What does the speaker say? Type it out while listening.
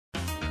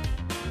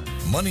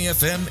Money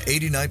FM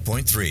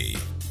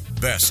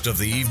 89.3. Best of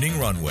the evening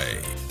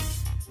runway.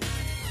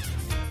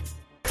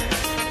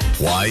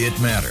 Why it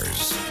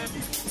matters.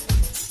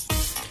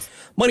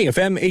 Money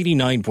FM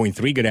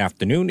 89.3. Good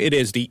afternoon. It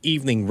is the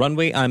evening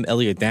runway. I'm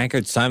Elliot Dankert.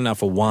 It's time now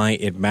for Why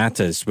It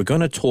Matters. We're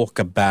going to talk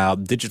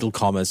about digital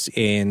commerce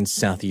in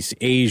Southeast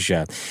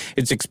Asia.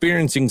 It's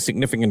experiencing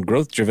significant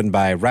growth driven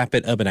by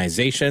rapid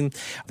urbanization.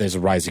 There's a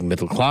rising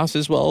middle class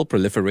as well,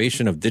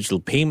 proliferation of digital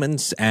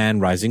payments, and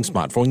rising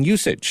smartphone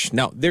usage.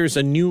 Now, there's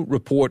a new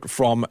report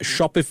from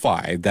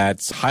Shopify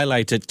that's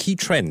highlighted key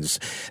trends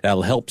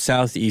that'll help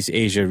Southeast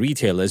Asia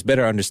retailers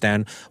better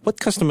understand what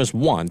customers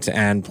want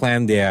and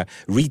plan their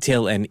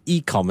retail and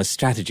e-commerce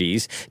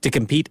strategies to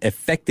compete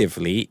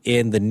effectively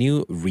in the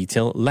new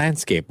retail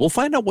landscape. We'll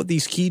find out what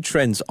these key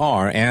trends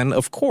are and,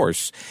 of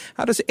course,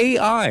 how does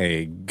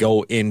AI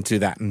go into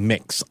that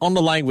mix? On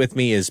the line with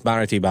me is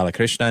Bharati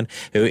Balakrishnan,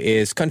 who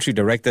is Country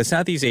Director,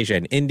 Southeast Asia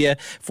and India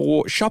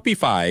for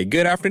Shopify.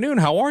 Good afternoon.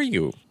 How are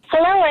you?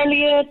 Hello,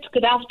 Elliot.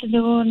 Good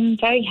afternoon.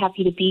 Very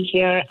happy to be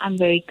here. I'm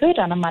very good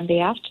on a Monday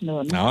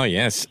afternoon. Oh,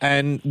 yes.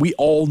 And we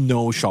all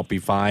know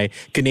Shopify,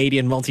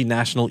 Canadian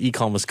multinational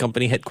e-commerce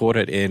company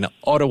headquartered in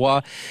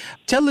Ottawa.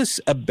 Tell us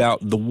about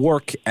the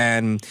work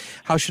and,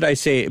 how should I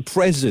say,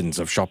 presence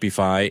of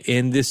Shopify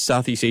in this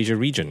Southeast Asia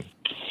region.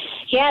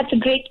 Yeah, it's a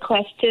great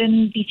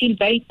question. We feel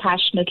very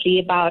passionately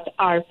about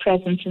our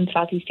presence in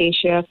Southeast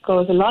Asia. Of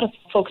course, a lot of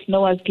folks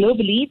know us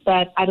globally,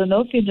 but I don't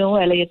know if you know,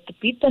 Elliot, that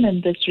we've been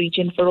in this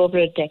region for over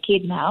a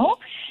decade now.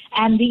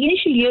 And the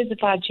initial years of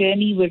our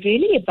journey were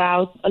really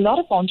about a lot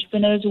of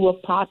entrepreneurs who were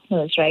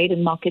partners, right,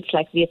 in markets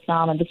like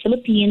Vietnam and the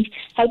Philippines,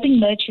 helping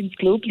merchants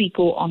globally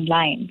go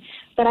online.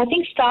 But I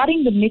think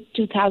starting the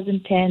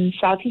mid-2010,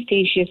 Southeast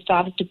Asia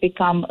started to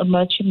become a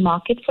merchant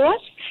market for us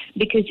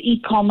because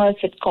e-commerce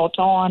had caught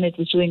on. It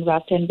was doing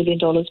about $10 billion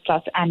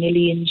plus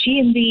annually in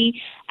GMV.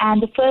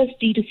 And the first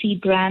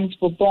D2C brands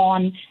were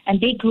born,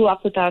 and they grew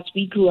up with us.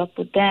 We grew up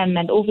with them.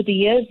 And over the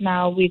years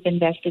now, we've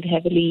invested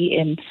heavily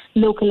in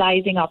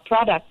localizing our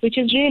product, which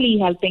is really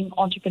helping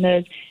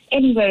entrepreneurs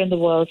anywhere in the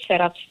world set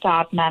up,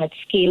 start, manage,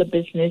 scale a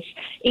business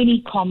in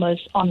e-commerce,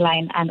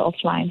 online and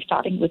offline,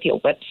 starting with your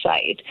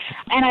website.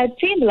 And I'd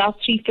say in the last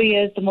 3-4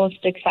 years, the most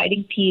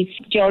exciting piece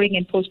during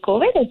and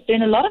post-COVID has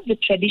been a lot of the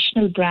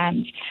traditional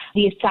brands.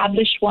 The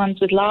established ones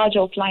with large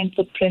offline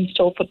footprints,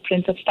 store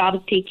footprints, have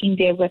started taking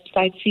their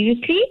website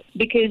seriously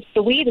because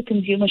the way the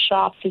consumer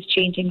shops is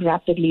changing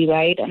rapidly,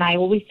 right? And I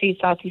always say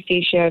Southeast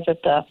Asia is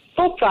at the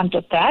forefront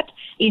of that,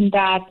 in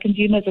that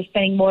consumers are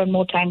spending more and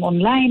more time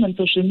online on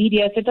social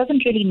media. So it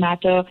doesn't really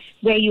matter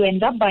where you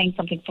end up buying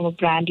something from a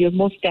brand. You're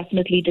most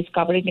definitely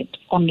discovering it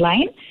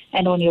online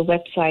and on your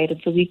website.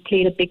 And so we've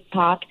played a big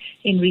part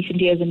in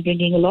recent years in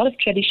bringing a lot of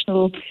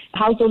traditional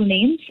household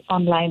names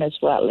online as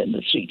well in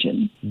this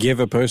region. Give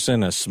a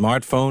person a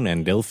smartphone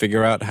and they'll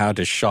figure out how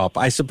to shop.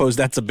 I suppose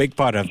that's a big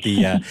part of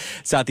the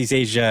Southeast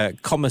Asia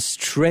Commerce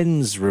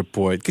Trends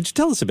Report. Could you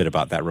tell us a bit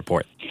about that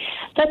report?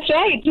 That's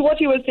right. What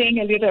you were saying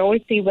earlier, I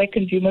always say where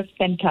consumers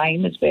spend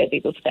time is where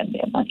they will spend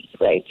their money,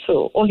 right?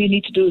 So all you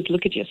need to do is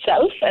look at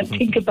yourself and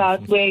think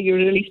about where you're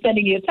really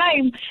spending your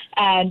time.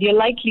 And you're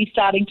likely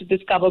starting to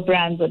discover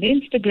brands on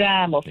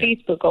Instagram or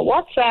Facebook or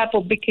WhatsApp,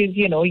 or because,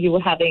 you know, you were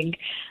having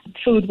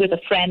food with a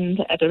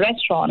friend at a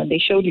restaurant and they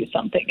showed you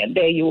something and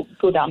there you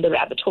go down the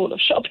rabbit hole of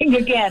shopping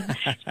again.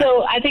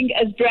 So I think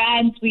as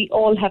brands, we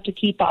all have to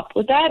keep up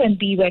with that and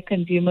be where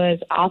consumers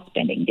are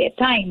spending their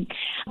time.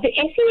 The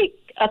SEA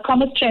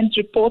Commerce Trends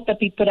report that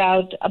we put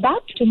out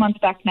about 2 months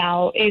back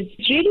now is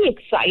really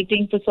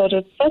exciting for sort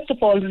of, first of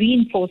all,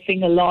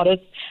 reinforcing a lot of,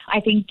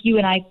 I think you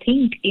and I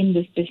think in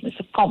this business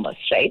of commerce,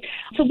 right?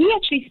 So we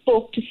actually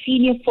spoke to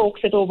senior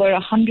folks at over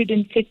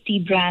 150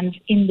 brands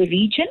in the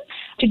region,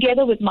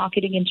 together with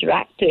Marketing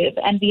Interactive,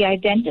 and we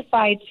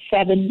identified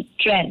 7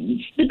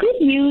 trends. The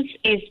good news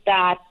is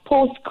that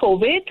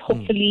post-COVID,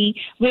 hopefully,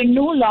 we're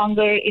no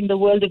longer in the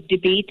world of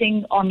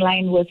debating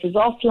online versus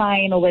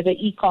offline or whether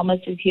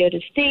e-commerce is here to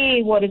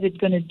stay, what is it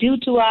going to do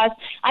to us.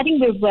 I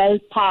think we're well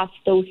past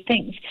those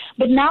things.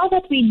 But now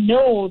that we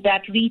know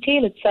that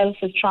retail itself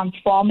is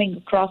transforming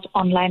across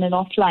online and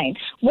offline,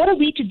 what are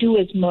we to do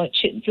as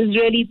merchants is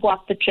really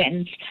what the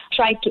trends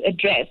try to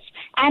address.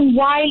 And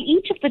while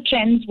each of the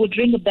trends would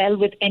ring a bell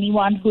with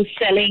anyone who's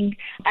selling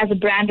as a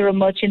brand or a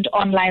merchant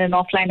online and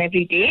offline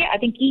every day, I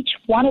think each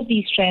one of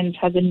these trends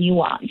has a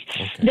nuance.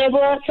 Okay. There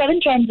were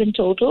 7 trends in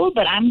total,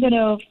 but I'm going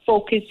to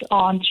focus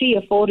on 3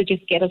 or 4 to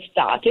just get us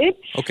started.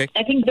 Okay.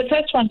 I think the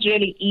first one's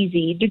really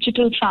easy.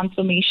 Digital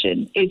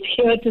transformation is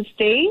here to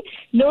stay.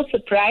 No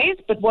surprise,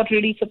 but what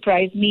really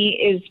surprised me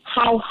is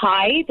how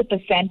high the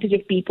percentage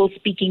of people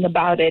speaking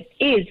about it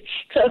is.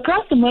 So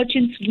across the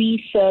merchants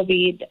we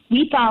surveyed,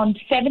 we found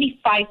 75%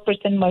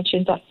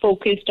 merchants are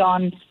focused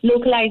on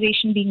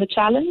localization being a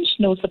challenge.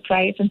 No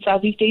surprise in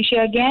Southeast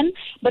Asia again,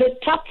 but a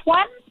tough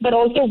one, but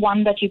also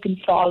one that you can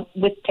solve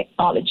with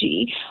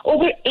technology.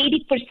 Over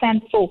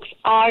 80% folks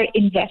are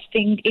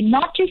investing in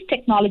not just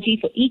technology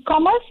for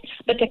e-commerce,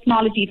 but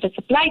technology for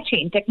supply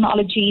chain,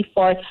 technology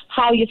for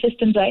how your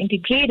systems are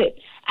integrated.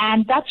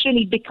 And that's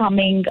really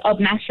becoming a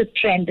massive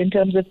trend in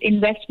terms of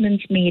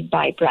investments made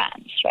by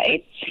brands,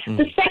 right?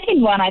 The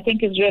second one I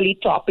think is really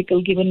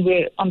topical given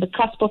we're on the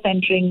cusp of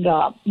entering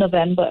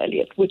November,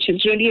 Elliot, which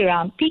is really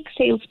around peak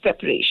sales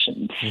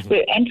preparation.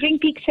 We're entering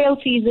peak sales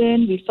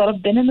season. We've sort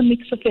of been in the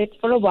mix of it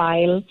for a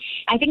while.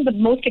 I think the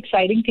most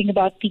exciting thing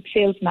about peak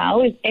sales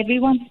now is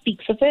everyone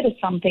speaks of it as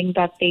something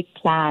that they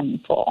plan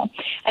for.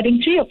 I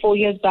think 3 or 4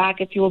 years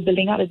back, if you were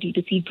building out a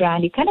D2C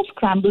brand, you kind of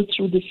scrambled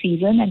through the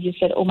season and you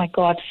said, oh my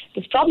God,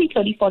 there's probably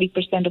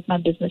 30-40% of my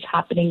business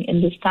happening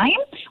in this time.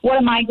 What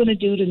am I going to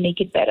do to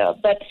make it better?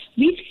 But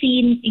we've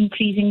seen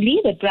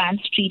increasingly that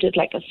brands treat it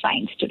like a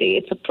science today.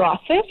 It's a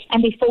process,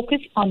 and they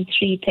focus on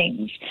 3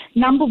 things.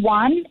 Number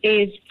one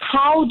is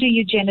how do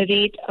you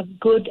generate a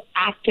good,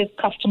 active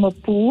customer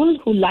pool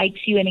who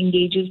likes you and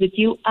engages with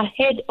you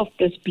ahead of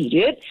this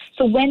period.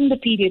 So when the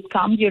period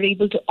comes, you're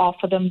able to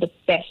offer them the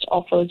best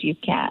offers you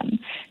can.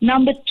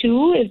 Number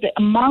 2 is the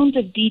amount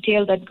of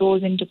detail that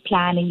goes into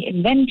planning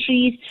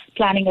inventories,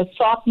 planning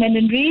assortment,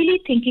 and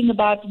really thinking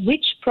about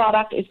which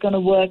product is going to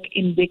work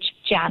in which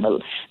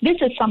channel. This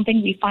is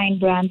something we find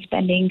brands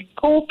spending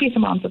copious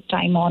amounts of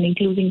time on,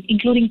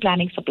 including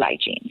planning supply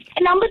chains.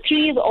 And number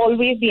 3 is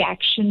always the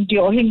action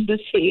during the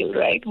sale,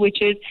 right?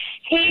 Which is,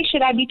 hey,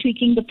 should I be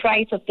tweaking the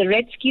price of the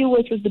red SKU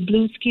versus the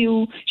blue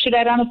SKU? Should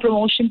I run a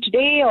promotion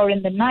today or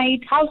in the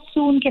night? How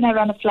soon can I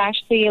run a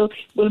flash sale?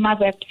 Will my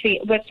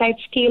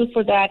website scale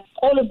for that?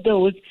 All of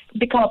those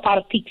become a part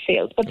of peak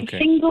sales. But the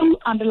single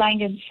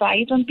underlying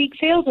insight on peak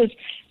sales is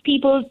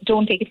people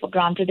don't take it for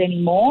granted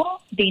anymore.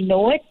 They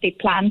know it, they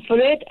plan for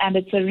it, and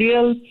it's a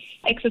real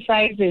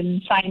exercise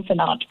in science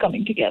and art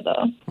coming together.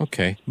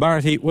 Okay.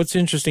 Bharati, what's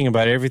interesting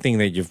about everything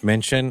that you've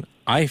mentioned,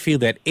 I feel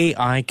that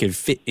AI could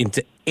fit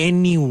into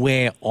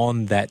anywhere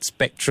on that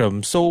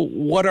spectrum. So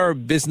what are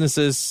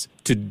businesses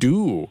to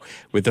do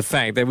with the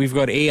fact that we've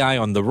got AI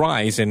on the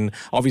rise, and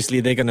obviously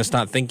they're going to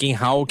start thinking,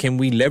 how can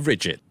we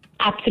leverage it?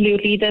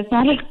 Absolutely. There's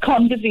not a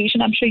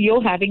conversation I'm sure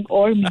you're having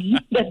or me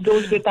that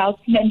goes without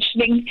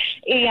mentioning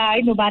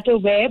AI, no matter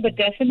where, but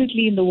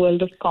definitely in the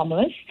world of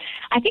commerce.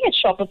 I think at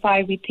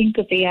Shopify, we think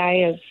of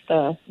AI as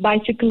the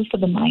bicycle for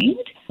the mind.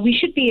 We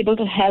should be able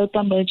to help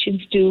our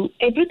merchants do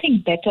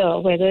everything better,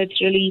 whether it's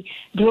really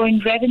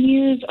growing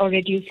revenues or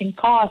reducing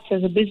costs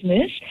as a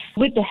business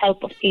with the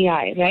help of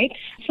AI, right?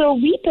 So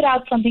we put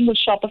out something called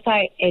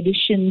Shopify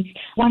Editions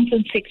once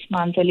in 6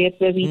 months, Elliot,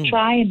 where we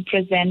try and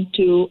present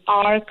to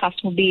our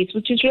customer base,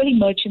 which is really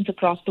merchants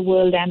across the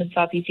world and in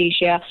Southeast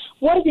Asia,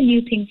 what are the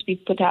new things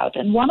we've put out.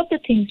 And one of the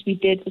things we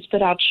did was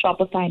put out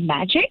Shopify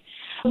Magic,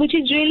 which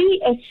is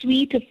really a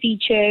suite of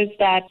features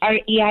that are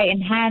AI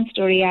enhanced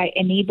or AI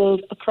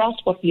enabled across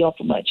what we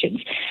offer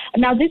merchants.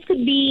 Now, this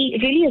could be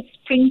really a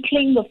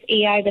sprinkling of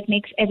AI that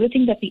makes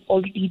everything that we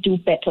already do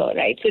better,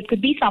 right? So it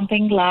could be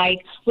something like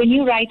when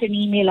you write an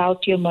email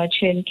out to your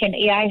merchant, can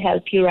AI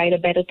help you write a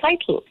better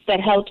title that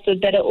helps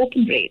with better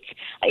open rates?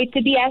 It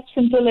could be as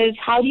simple as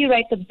how do you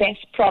write the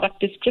best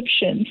product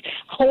descriptions,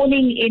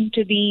 honing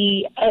into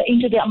the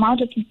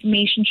amount of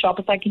information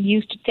Shopify can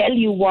use to tell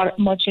you what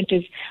a merchant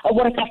is or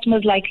what a customer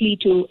is likely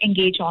to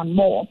engage on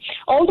more,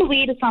 all the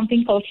way to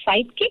something called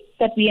Sidekick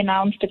that we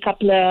announced a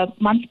couple of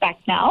months back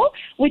now,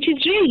 which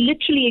is really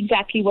literally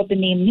exactly what the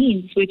name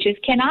means, which is,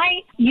 can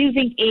I,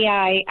 using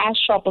AI as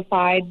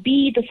Shopify,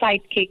 be the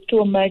sidekick to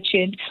a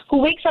merchant who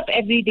wakes up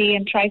every day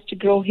and tries to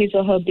grow his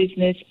or her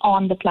business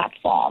on the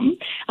platform?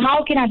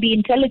 How can I be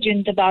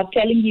intelligent about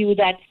telling you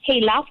that,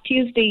 hey, last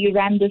Tuesday you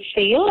ran this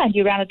sale and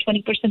you ran a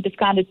 20%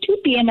 discount at 2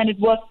 p.m. and it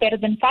worked better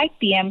than 5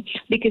 p.m.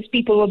 because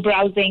people were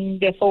browsing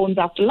their phones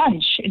after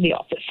lunch in the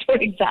office, for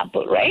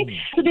example, right?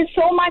 So there's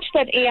so much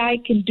that AI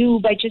can do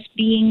by just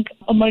being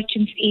a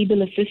merchant's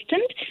able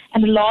assistant,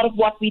 and a lot of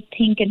what we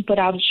think and put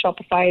out at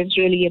Shopify is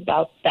really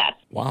about that.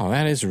 Wow,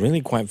 that is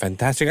really quite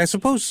fantastic. I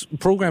suppose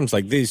programs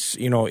like this,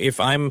 you know, if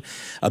I'm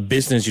a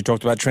business, you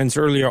talked about trends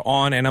earlier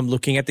on, and I'm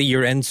looking at the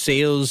year-end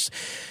sales,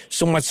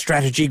 so much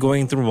strategy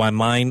going through my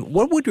mind.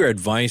 What would your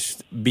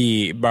advice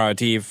be,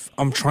 Bharati, if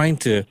I'm trying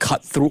to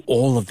cut through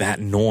all of that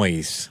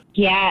noise?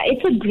 Yeah,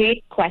 it's a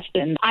great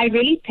question. I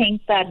really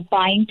think that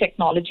buying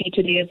technology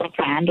today as a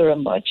brand or a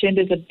merchant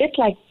is a bit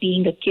like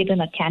being a kid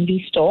in a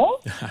candy store.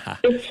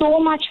 There's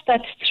so much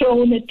that's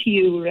thrown at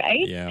you,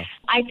 right? Yeah.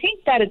 I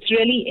think that it's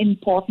really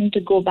important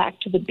to go back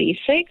to the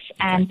basics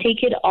and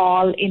take it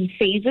all in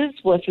phases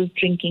versus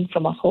drinking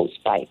from a hose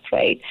pipe,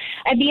 right?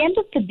 At the end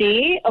of the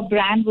day, a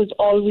brand was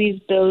always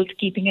built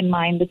keeping in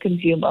mind the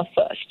consumer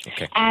first.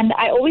 Okay. And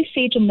I always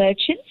say to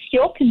merchants,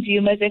 your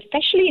consumers,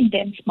 especially in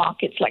dense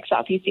markets like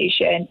Southeast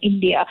Asia and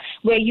India,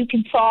 where you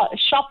can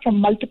shop from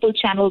multiple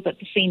channels at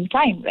the same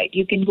time, right?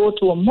 You can go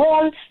to a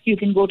mall, you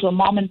can go to a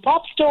mom and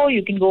pop store,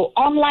 you can go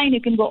online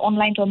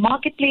to a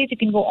marketplace, you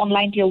can go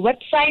online to your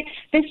website.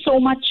 There's so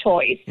much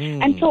choice.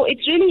 And so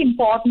it's really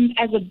important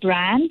as a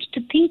brand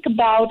to think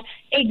about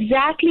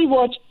exactly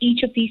what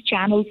each of these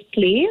channels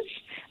plays,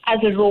 as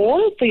a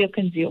role for your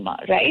consumer,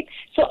 right?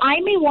 So I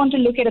may want to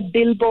look at a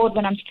billboard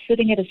when I'm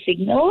sitting at a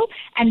signal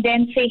and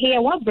then say, hey, I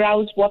want to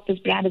browse what this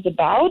brand is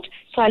about.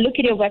 So I look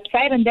at your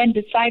website and then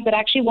decide that I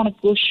actually want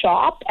to go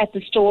shop at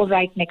the store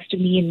right next to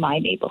me in my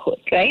neighborhood,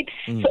 right?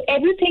 So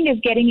everything is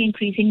getting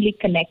increasingly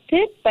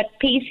connected, but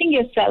pacing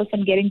yourself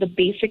and getting the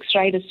basics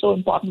right is so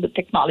important with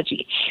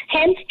technology.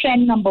 Hence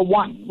trend number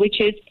one,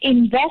 which is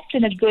invest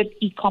in a good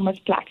e-commerce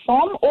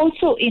platform.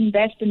 Also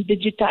invest in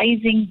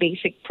digitizing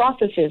basic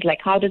processes, like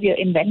how does your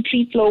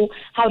inventory flow,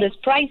 how does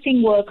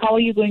pricing work, how are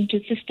you going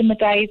to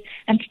systematize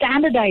and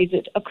standardize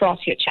it across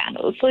your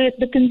channels so that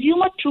the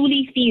consumer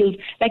truly feels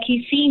like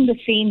he's seeing the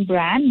same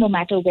brand no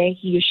matter where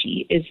he or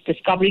she is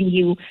discovering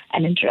you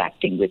and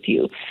interacting with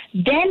you.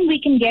 Then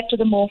we can get to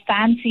the more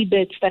fancy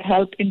bits that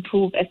help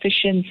improve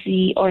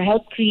efficiency or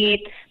help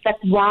create that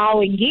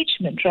wow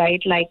engagement,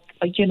 right? Like,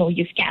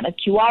 you scan a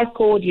QR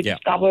code, you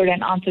discover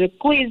and answer a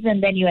quiz,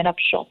 and then you end up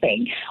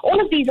shopping. All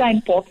of these are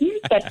important,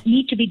 but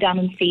need to be done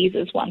in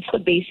phases once the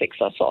basics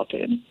are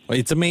sorted. Well,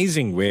 it's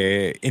amazing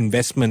where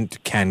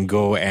investment can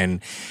go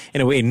and,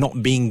 in a way,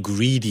 not being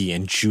greedy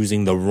and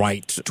choosing the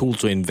right tool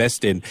to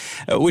invest in.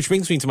 Which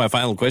brings me to my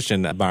final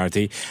question,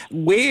 Bharati.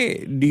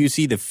 Where do you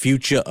see the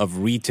future of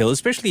retail,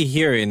 especially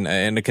here in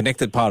a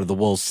connected part of the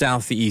world,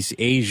 Southeast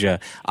Asia?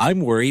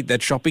 I'm worried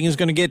that shopping is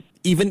going to get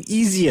even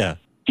easier.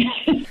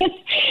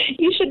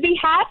 You should be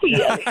happy.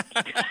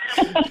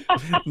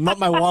 Not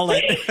my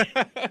wallet.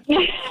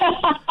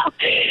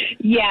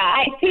 Yeah,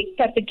 I think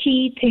that the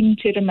key thing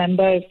to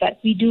remember is that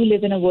we do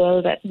live in a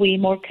world that's way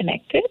more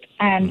connected,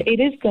 and it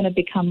is going to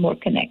become more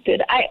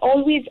connected. I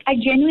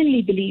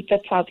genuinely believe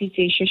that Southeast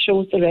Asia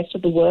shows the rest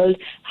of the world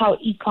how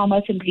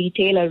e-commerce and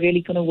retail are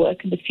really going to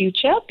work in the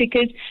future,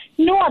 because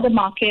no other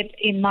market,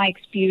 in my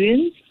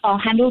experience,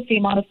 handles the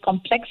amount of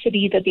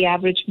complexity that the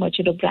average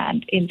merchant or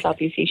brand in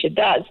Southeast Asia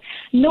does.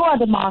 No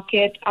other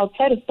market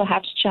outside of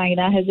perhaps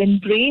China has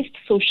embraced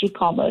social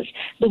commerce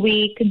the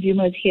way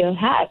consumers here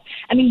have.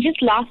 I mean,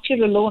 just last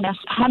year alone,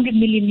 100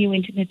 million new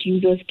internet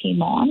users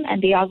came on,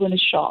 and they are going to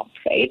shop,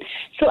 right?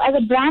 So as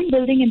a brand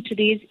building in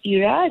today's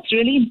era, it's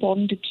really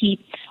important to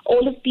keep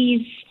all of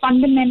these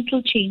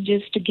fundamental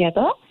changes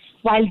together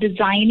while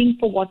designing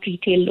for what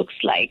retail looks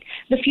like.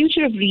 The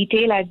future of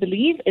retail, I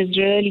believe, is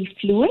really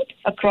fluid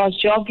across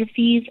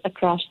geographies,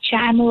 across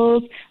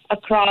channels,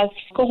 across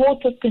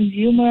cohorts of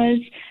consumers.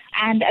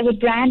 And as a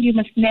brand, you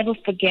must never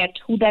forget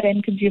who that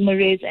end consumer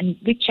is and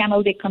which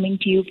channel they're coming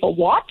to you for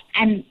what,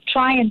 and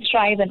try and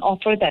strive and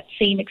offer that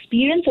same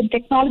experience. And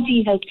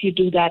technology helps you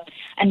do that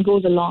and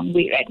goes a long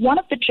way, right? One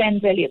of the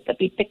trends, Elliot, that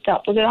we picked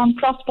up was around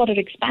cross-border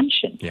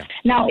expansion. Yeah.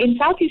 Now, in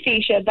Southeast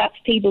Asia, that's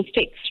table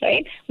stakes,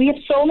 right? We have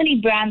so many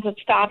brands that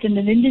start in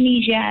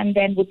Indonesia and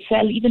then would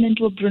sell even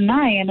into a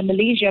Brunei and a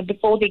Malaysia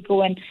before they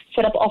go and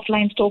set up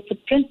offline store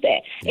footprint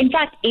there. Yeah. In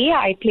fact,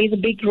 AI plays a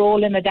big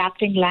role in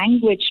adapting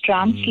language,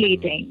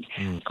 translating,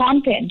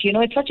 content.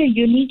 It's such a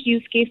unique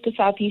use case to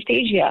Southeast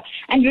Asia.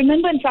 And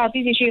remember, in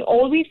Southeast Asia, you're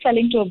always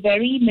selling to a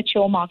very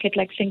mature market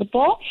like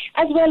Singapore,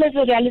 as well as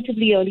a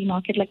relatively early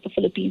market like the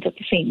Philippines at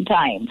the same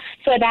time.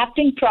 So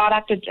adapting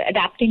product,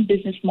 adapting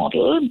business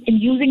model,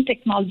 and using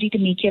technology to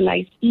make your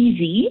life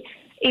easy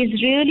is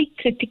really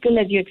critical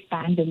as you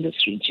expand in this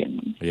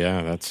region.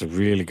 Yeah, that's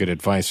really good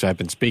advice. I've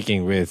been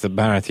speaking with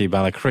Bharati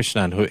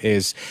Balakrishnan, who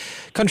is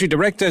Country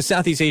Director,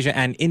 Southeast Asia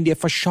and India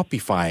for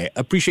Shopify.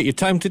 Appreciate your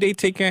time today.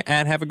 Take care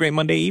and have a great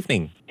Monday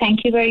evening.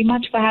 Thank you very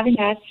much for having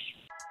us.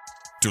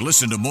 To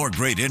listen to more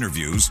great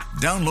interviews,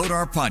 download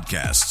our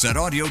podcasts at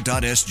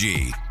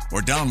audio.sg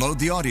or download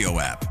the audio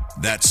app.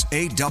 That's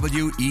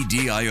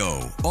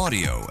AWEDIO,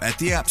 audio at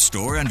the App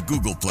Store and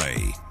Google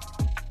Play.